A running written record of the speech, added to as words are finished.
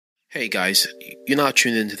Hey guys, you're now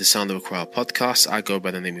tuned into the Sound of Accra podcast. I go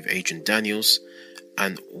by the name of Adrian Daniels,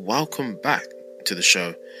 and welcome back to the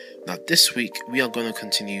show. Now, this week we are going to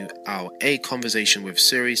continue our A Conversation with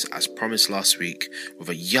series as promised last week with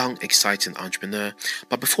a young, exciting entrepreneur.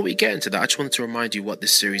 But before we get into that, I just wanted to remind you what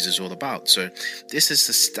this series is all about. So, this is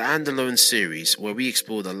the standalone series where we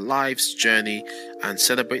explore the lives, journey, and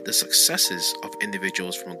celebrate the successes of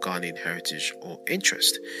individuals from Ghanaian heritage or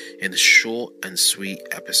interest in the short and sweet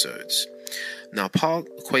episodes. Now, Paa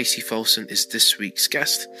Kwesi Folson is this week's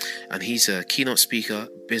guest, and he's a keynote speaker,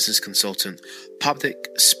 business consultant, public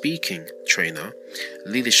speaking trainer,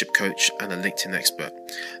 leadership coach, and a LinkedIn expert.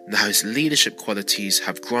 Now, his leadership qualities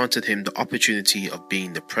have granted him the opportunity of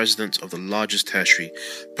being the president of the largest tertiary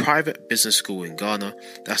private business school in Ghana.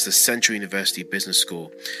 That's the Central University Business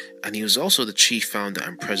School. And he was also the chief founder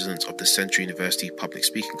and president of the Central University Public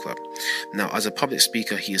Speaking Club. Now, as a public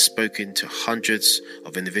speaker, he has spoken to hundreds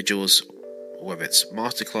of individuals, whether it's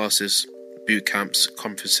masterclasses, boot camps,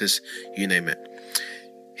 conferences, you name it.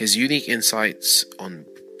 His unique insights on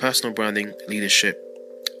personal branding, leadership,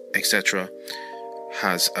 etc.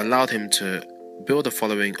 has allowed him to build a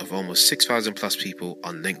following of almost 6,000 plus people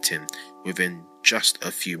on LinkedIn within just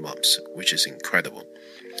a few months, which is incredible.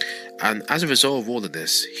 And as a result of all of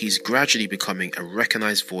this, he's gradually becoming a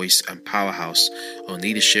recognized voice and powerhouse on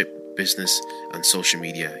leadership, business, and social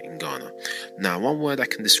media in Ghana. Now, one word that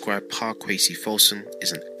can describe Paa Kwesi Folson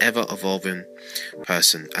is an ever-evolving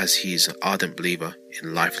person, as he is an ardent believer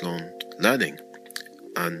in lifelong learning.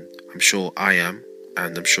 And I'm sure I am,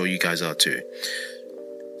 and I'm sure you guys are too.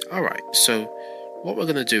 Alright, so what we're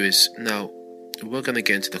going to do is now we're going to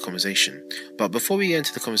get into the conversation. But before we get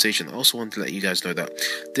into the conversation, I also want to let you guys know that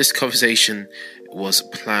this conversation was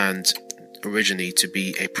planned originally to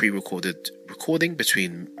be a pre-recorded recording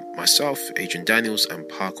between myself, Adrian Daniels, and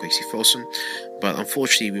Paa Kwesi Folson, but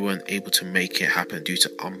unfortunately we weren't able to make it happen due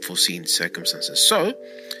to unforeseen circumstances. So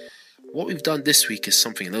what we've done this week is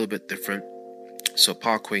something a little bit different. So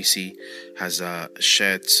Paa Kwesi has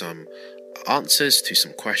shared some answers to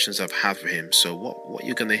some questions I've had for him. So what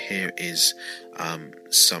you're going to hear is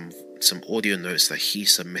some audio notes that he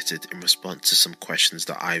submitted in response to some questions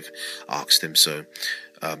that I've asked him. So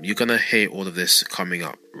you're going to hear all of this coming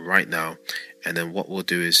up right now. And then what we'll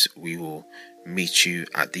do is we will meet you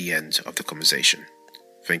at the end of the conversation.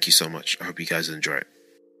 Thank you so much. I hope you guys enjoy it.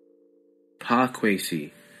 Paa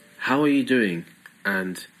Kwesi, how are you doing?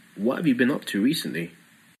 And what have you been up to recently?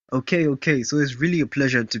 Okay. So it's really a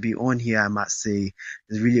pleasure to be on here, I must say.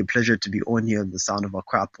 It's really a pleasure to be on here on the Sound of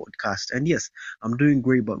Accra podcast. And yes, I'm doing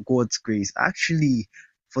great, but God's grace. Actually,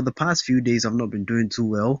 for the past few days, I've not been doing too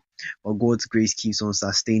well, but God's grace keeps on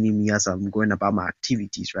sustaining me as I'm going about my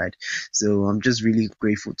activities, right? So I'm just really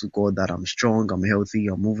grateful to God that I'm strong, I'm healthy,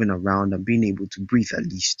 I'm moving around, I'm being able to breathe at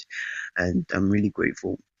least. And I'm really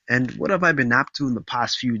grateful. And what have I been up to in the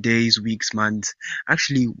past few days, weeks, months?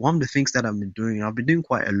 Actually, one of the things that I've been doing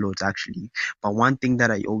quite a lot actually. But one thing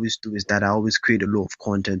that I always do is that I always create a lot of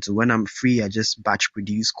content. So when I'm free, I just batch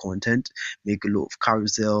produce content, make a lot of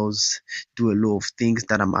carousels, do a lot of things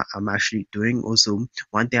that I'm actually doing. Also,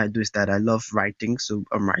 one thing I do is that I love writing. So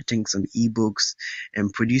I'm writing some ebooks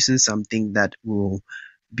and producing something that will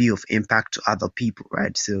be of impact to other people,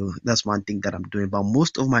 right? So that's one thing that I'm doing. But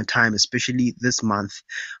most of my time, especially this month,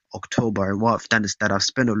 October, and what I've done is that I've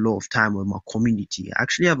spent a lot of time with my community. I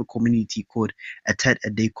actually have a community called a TED a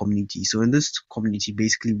Day community. So in this community,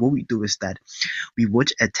 basically what we do is that we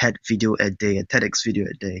watch a TED video a day, a TEDx video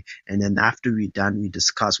a day, and then after we're done, we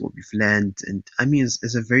discuss what we've learned. And I mean,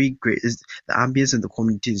 it's a very great, the ambience in the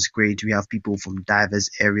community is great. We have people from diverse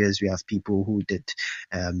areas. We have people who did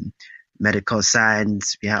medical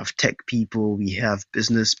science, we have tech people, we have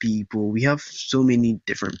business people, we have so many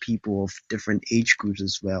different people of different age groups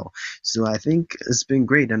as well. So I think it's been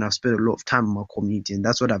great, and I've spent a lot of time in my community, and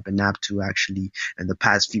that's what I've been up to actually in the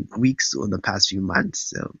past few weeks or in the past few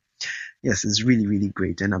months. So yes, it's really, really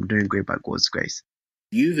great, and I'm doing great by God's grace.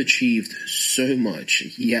 You've achieved so much,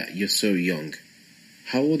 yet you're so young.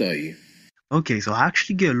 How old are you? Okay, so I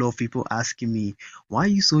actually get a lot of people asking me, why are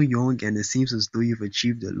you so young and it seems as though you've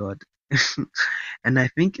achieved a lot? And I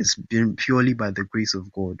think it's been purely by the grace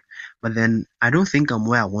of God. But then I don't think I'm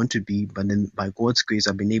where I want to be, but then by God's grace,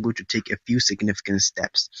 I've been able to take a few significant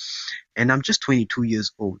steps. And I'm just 22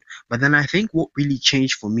 years old. But then I think what really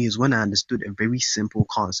changed for me is when I understood a very simple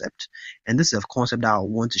concept. And this is a concept that I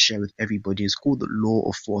want to share with everybody. It's called the law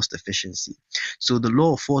of forced efficiency. So the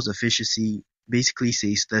law of forced efficiency basically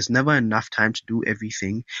says there's never enough time to do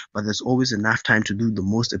everything, but there's always enough time to do the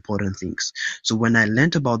most important things. So when I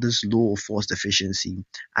learned about this law of forced efficiency,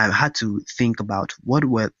 I had to think about what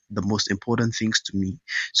were the most important things to me.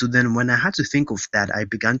 So then when I had to think of that, I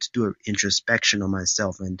began to do an introspection on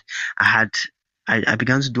myself, and I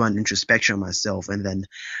began to do an introspection on myself, and then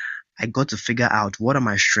I got to figure out what are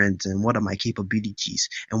my strengths and what are my capabilities.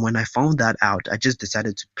 And when I found that out, I just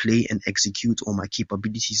decided to play and execute on my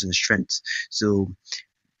capabilities and strengths. So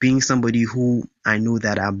being somebody who I know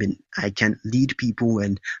that I can lead people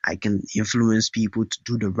and I can influence people to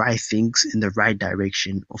do the right things in the right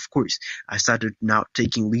direction. Of course, I started now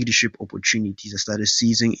taking leadership opportunities. I started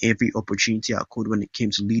seizing every opportunity I could when it came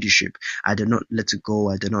to leadership. I did not let it go.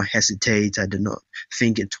 I did not hesitate. I did not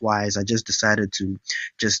think it twice. I just decided to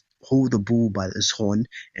just hold the bull by its horn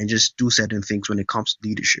and just do certain things when it comes to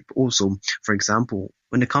leadership. Also, for example,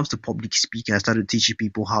 when it comes to public speaking, I started teaching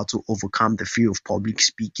people how to overcome the fear of public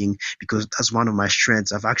speaking because that's one of my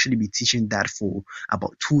strengths. I've actually been teaching that for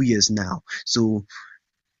about 2 years now. So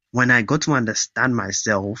when I got to understand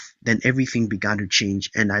myself, then everything began to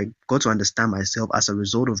change. And I got to understand myself as a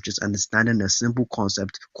result of just understanding a simple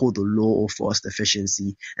concept called the law of forced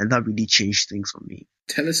efficiency. And that really changed things for me.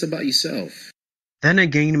 Tell us about yourself. Then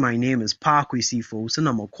again, my name is Paa Kwesi Folson.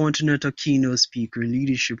 I'm a continental keynote speaker,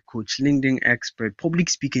 leadership coach, LinkedIn expert, public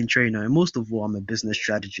speaking trainer, and most of all, I'm a business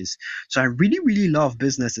strategist. So I really, really love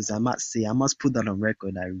businesses, I must say. I must put that on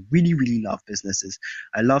record. I really, really love businesses.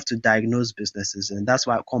 I love to diagnose businesses, and that's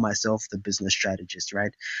why I call myself the business strategist,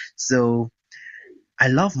 right? So I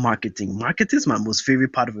love marketing. Marketing is my most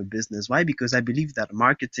favorite part of a business. Why? Because I believe that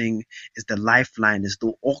marketing is the lifeline, is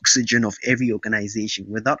the oxygen of every organization.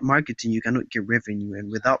 Without marketing, you cannot get revenue, and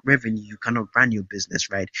without revenue, you cannot run your business,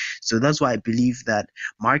 right? So that's why I believe that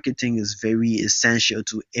marketing is very essential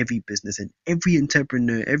to every business, and every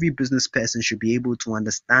entrepreneur, every business person should be able to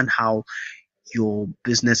understand how your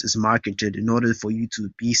business is marketed in order for you to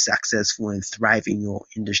be successful and thrive in your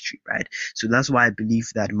industry, right? So that's why I believe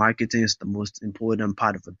that marketing is the most important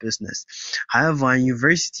part of a business. However, in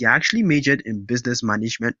university, I actually majored in business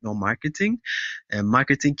management, not marketing. And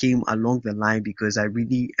marketing came along the line because I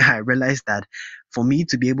realized that for me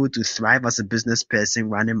to be able to thrive as a business person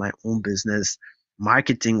running my own business,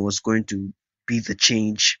 marketing was going to be the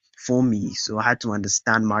change for me. So I had to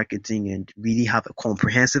understand marketing and really have a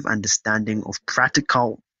comprehensive understanding of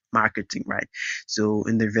practical marketing, right? So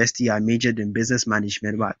in the university, I majored in business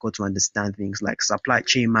management, where I got to understand things like supply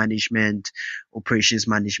chain management, operations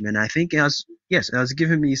management. I think it has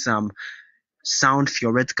given me some sound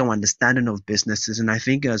theoretical understanding of businesses, and I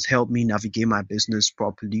think it has helped me navigate my business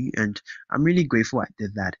properly, and I'm really grateful I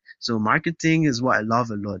did that. So marketing is what I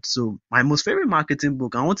love a lot. So my most favorite marketing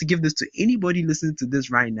book, I want to give this to anybody listening to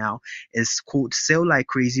this right now, is called Sell Like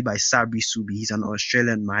Crazy by Sabri Subi. He's an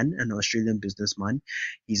Australian man, an Australian businessman.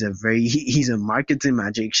 He's a marketing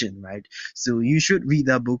magician, right? So you should read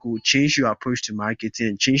that book. It will change your approach to marketing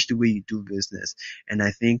and change the way you do business. And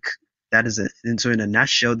I think that is it. And so in a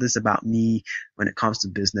nutshell, this is about me when it comes to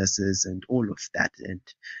businesses and all of that. And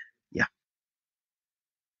yeah.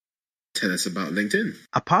 Tell us about LinkedIn.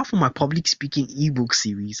 Apart from my public speaking ebook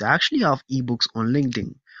series, I actually have ebooks on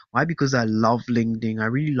LinkedIn. Why? Because I love LinkedIn. I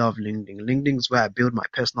really love LinkedIn. LinkedIn is where I build my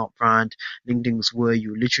personal brand. LinkedIn is where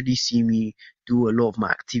you literally see me do a lot of my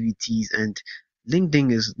activities. And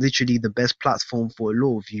LinkedIn is literally the best platform for a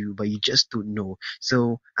lot of you, but you just don't know.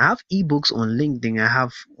 So I have ebooks on LinkedIn. I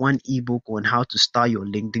have one ebook on how to start your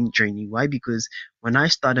LinkedIn journey. Why? Because when I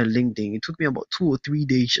started LinkedIn, it took me about 2 or 3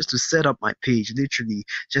 days just to set up my page, literally,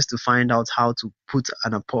 just to find out how to put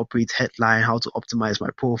an appropriate headline, how to optimize my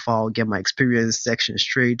profile, get my experience section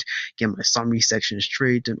straight, get my summary section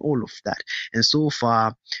straight, and all of that. And so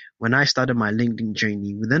far, when I started my LinkedIn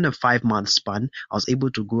journey, within a 5 month span, I was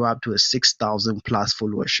able to grow up to a 6,000 plus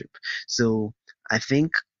followership. So I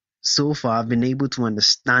think so far I've been able to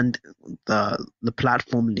understand the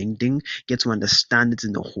platform LinkedIn, get to understand it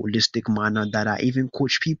in a holistic manner that I even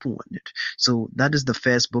coach people on it. So that is the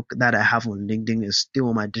first book that I have on LinkedIn. Is still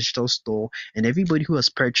on my digital store, and everybody who has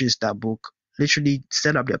purchased that book literally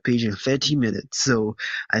set up their page in 30 minutes. So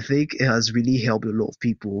I think it has really helped a lot of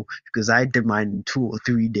people because I did mine in 2 or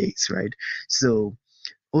 3 days, right? So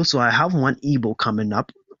also I have one ebook coming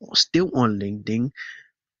up still on LinkedIn,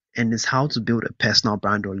 and it's how to build a personal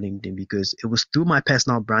brand on LinkedIn, because it was through my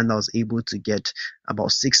personal brand I was able to get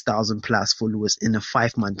about 6,000 plus followers in a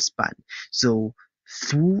 5 month span. So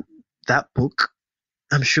through that book,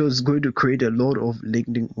 I'm sure it's going to create a lot of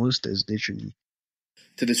LinkedIn monsters, literally.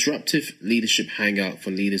 The Disruptive Leadership Hangout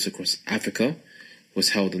for leaders across Africa was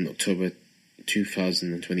held in October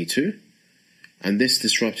 2022. And this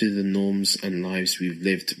disrupted the norms and lives we've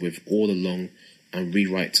lived with all along and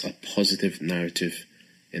rewrites a positive narrative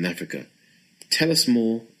in Africa. Tell us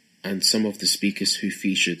more and some of the speakers who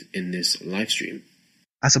featured in this live stream.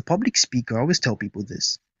 As a public speaker, I always tell people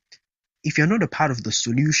this. If you're not a part of the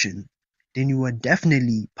solution, then you are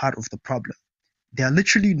definitely part of the problem. There are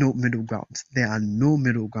literally no middle grounds. There are no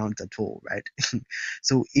middle grounds at all, right?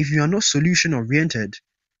 So if you are not solution oriented,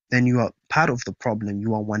 then you are part of the problem.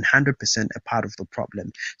 You are 100% a part of the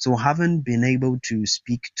problem. So having been able to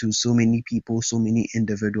speak to so many people, so many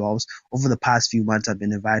individuals over the past few months, I've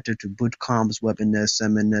been invited to boot camps, webinars,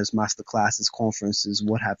 seminars, masterclasses, conferences,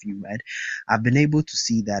 what have you, right? I've been able to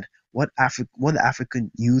see that what the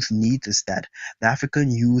African youth needs is that the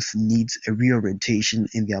African youth needs a reorientation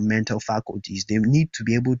in their mental faculties. They need to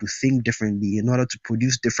be able to think differently in order to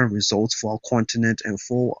produce different results for our continent and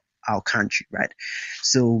for our country, right?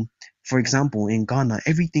 So, for example, in Ghana,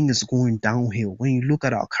 everything is going downhill. When you look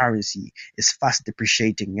at our currency, it's fast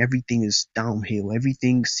depreciating. Everything is downhill.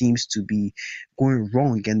 Everything seems to be going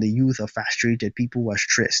wrong, and the youth are frustrated. People are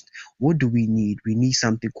stressed. What do we need? We need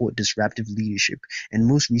something called disruptive leadership. And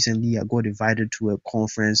most recently, I got invited to a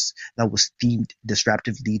conference that was themed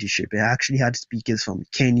disruptive leadership. It actually had speakers from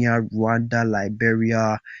Kenya, Rwanda,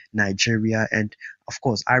 Liberia, Nigeria, and of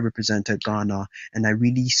course, I represented Ghana, and I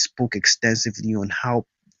really spoke extensively on how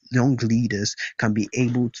young leaders can be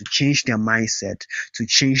able to change their mindset, to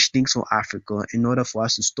change things for Africa in order for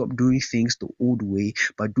us to stop doing things the old way,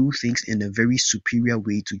 but do things in a very superior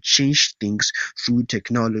way, to change things through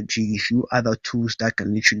technology, through other tools that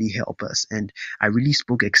can literally help us. And I really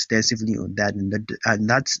spoke extensively on that. And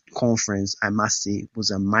that conference, I must say,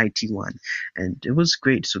 was a mighty one. And it was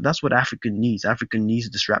great. So that's what Africa needs. Africa needs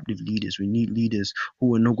disruptive leaders. We need leaders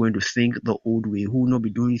who are not going to think the old way, who will not be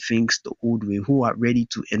doing things the old way, who are ready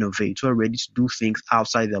to innovate, who are ready to do things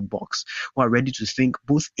outside the box, who are ready to think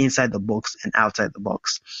both inside the box and outside the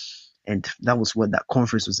box. And that was what that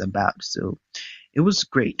conference was about. So it was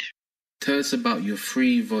great. Tell us about your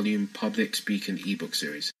free volume public speaking ebook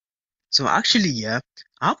series. So actually, I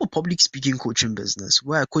have a public speaking coaching business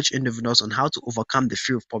where I coach individuals on how to overcome the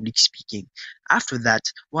fear of public speaking. After that,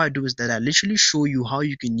 what I do is that I literally show you how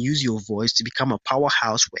you can use your voice to become a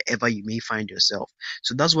powerhouse wherever you may find yourself.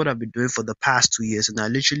 So that's what I've been doing for the past 2 years, and I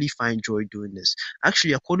literally find joy doing this.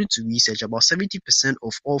 Actually, according to research, about 70%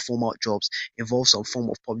 of all formal jobs involve some form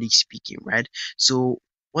of public speaking, right? So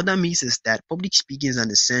what that means is that public speaking is an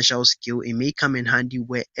essential skill. It may come in handy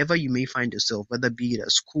wherever you may find yourself, whether be it at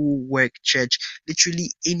school, work, church,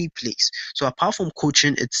 literally any place. So apart from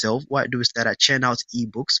coaching itself, what I do is that I churn out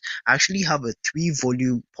ebooks. I actually have a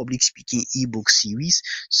 3-volume public speaking ebook series.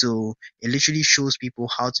 So it literally shows people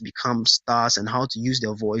how to become stars and how to use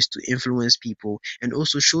their voice to influence people, and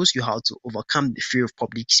also shows you how to overcome the fear of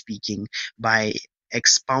public speaking by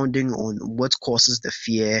expounding on what causes the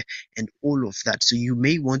fear and all of that. So you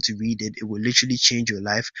may want to read it. It will literally change your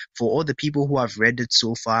life. For all the people who have read it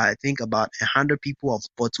so far, I think about 100 people have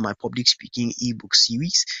bought my public speaking ebook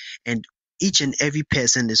series, and each and every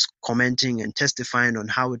person is commenting and testifying on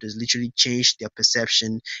how it has literally changed their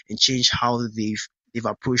perception and changed how they've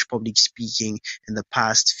approached public speaking in the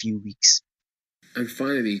past few weeks. And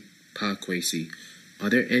finally, Paa Kwesi, are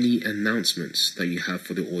there any announcements that you have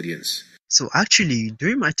for the audience? So actually,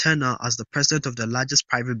 during my tenure as the president of the largest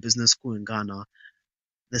private business school in Ghana,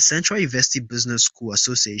 the Central University Business School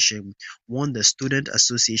Association won the Student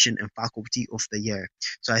Association and Faculty of the Year.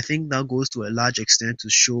 So I think that goes to a large extent to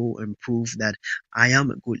show and prove that I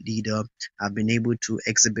am a good leader. I've been able to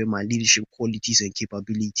exhibit my leadership qualities and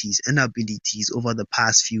capabilities and abilities over the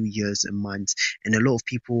past few years and months. And a lot of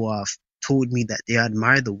people have told me that they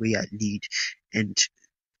admire the way I lead. And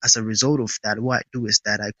as a result of that, what I do is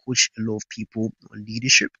that I coach a lot of people on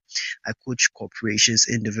leadership. I coach corporations,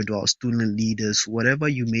 individuals, student leaders, whatever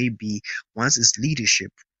you may be. Once it's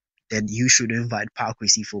leadership, then you should invite Paa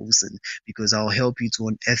Kwesi Folson, because I'll help you to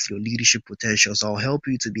unearth your leadership potentials. I'll help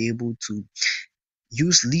you to be able to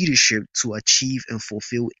use leadership to achieve and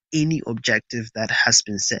fulfill any objective that has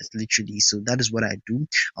been set, literally. So that is what I do.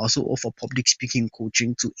 I also offer public speaking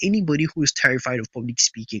coaching to anybody who is terrified of public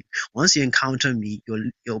speaking. Once you encounter me,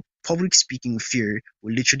 your public speaking fear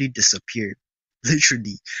will literally disappear.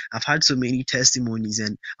 Literally. I've had so many testimonies,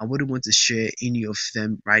 and I wouldn't want to share any of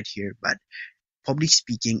them right here, but public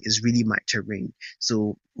speaking is really my terrain.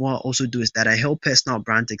 So what I also do is that I help personal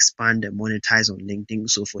brands expand and monetize on LinkedIn.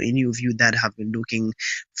 So for any of you that have been looking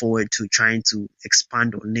forward to trying to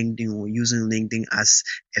expand on LinkedIn or using LinkedIn as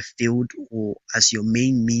a field or as your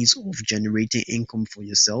main means of generating income for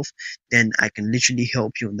yourself, then I can literally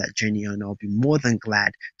help you on that journey, and I'll be more than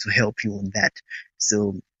glad to help you on that.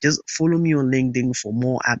 So just follow me on LinkedIn for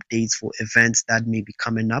more updates for events that may be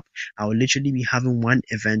coming up. I will literally be having one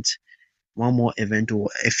more event or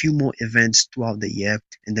a few more events throughout the year,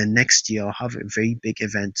 and then next year I'll have a very big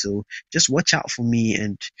event. So just watch out for me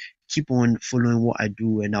and keep on following what I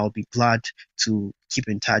do, and I'll be glad to keep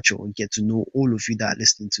in touch or get to know all of you that are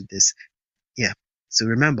listening to this. Yeah. So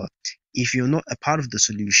remember, if you're not a part of the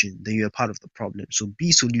solution, then you're a part of the problem. So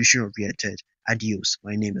be solution oriented. Adios.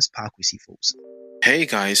 My name is Paa Kwesi Folson. Hey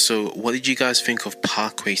guys, so what did you guys think of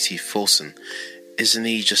Paa Kwesi Folson? Isn't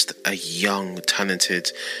he just a young,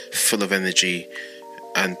 talented, full of energy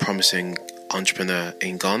and promising entrepreneur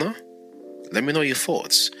in Ghana? Let me know your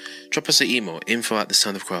thoughts. Drop us an email,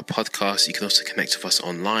 info@thesoundofaccra podcast. You can also connect with us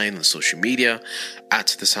online on social media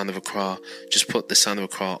 @The Sound of Accra. Just put The Sound of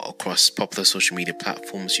Accra across popular social media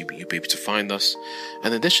platforms. You'll be able to find us.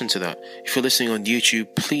 In addition to that, if you're listening on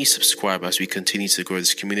YouTube, please subscribe as we continue to grow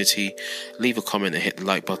this community. Leave a comment and hit the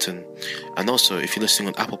like button. And also, if you're listening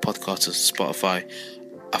on Apple Podcasts or Spotify,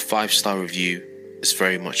 a 5-star review is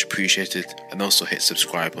very much appreciated, and also hit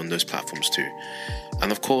subscribe on those platforms too.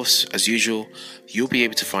 And of course, as usual, you'll be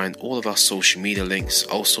able to find all of our social media links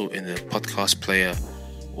also in the podcast player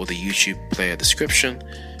or the YouTube player description,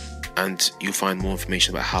 and you'll find more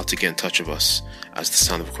information about how to get in touch with us as the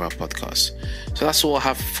Sound of Accra podcast. So that's all I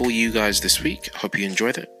have for you guys this week. I hope you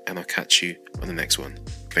enjoyed it, and I'll catch you on the next one.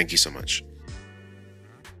 Thank you so much.